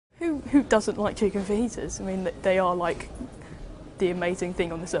who doesn't like chicken fajitas? I mean, they are like the amazing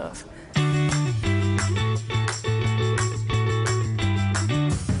thing on this earth.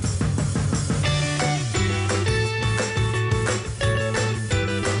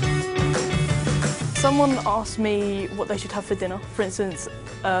 Someone asked me what they should have for dinner, for instance,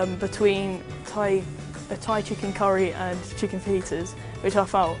 between a Thai chicken curry and chicken fajitas, which I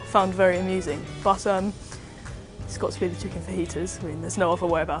found very amusing. But it's got to be the chicken fajitas. I mean, there's no other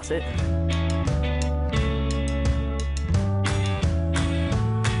way about it.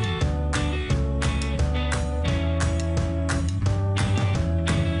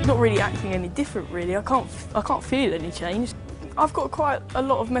 Not really acting any different, really. I can't feel any change. I've got quite a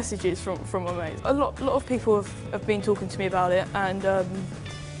lot of messages from my mates. A lot of people have been talking to me about it, and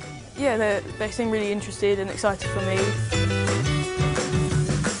yeah, they seem really interested and excited for me.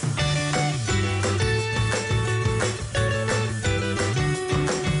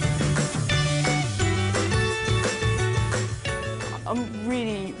 I'm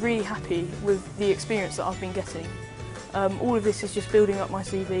really happy with the experience that I've been getting. All of this is just building up my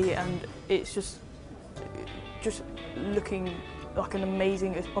CV, and it's just looking like an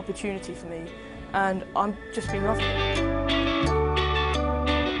amazing opportunity for me, and I'm just been loving it.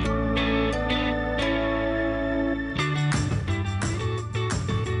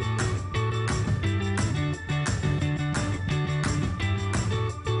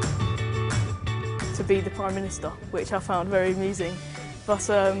 To be the Prime Minister, which I found very amusing, but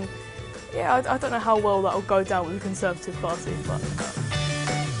yeah, I don't know how well that will go down with the Conservative Party, but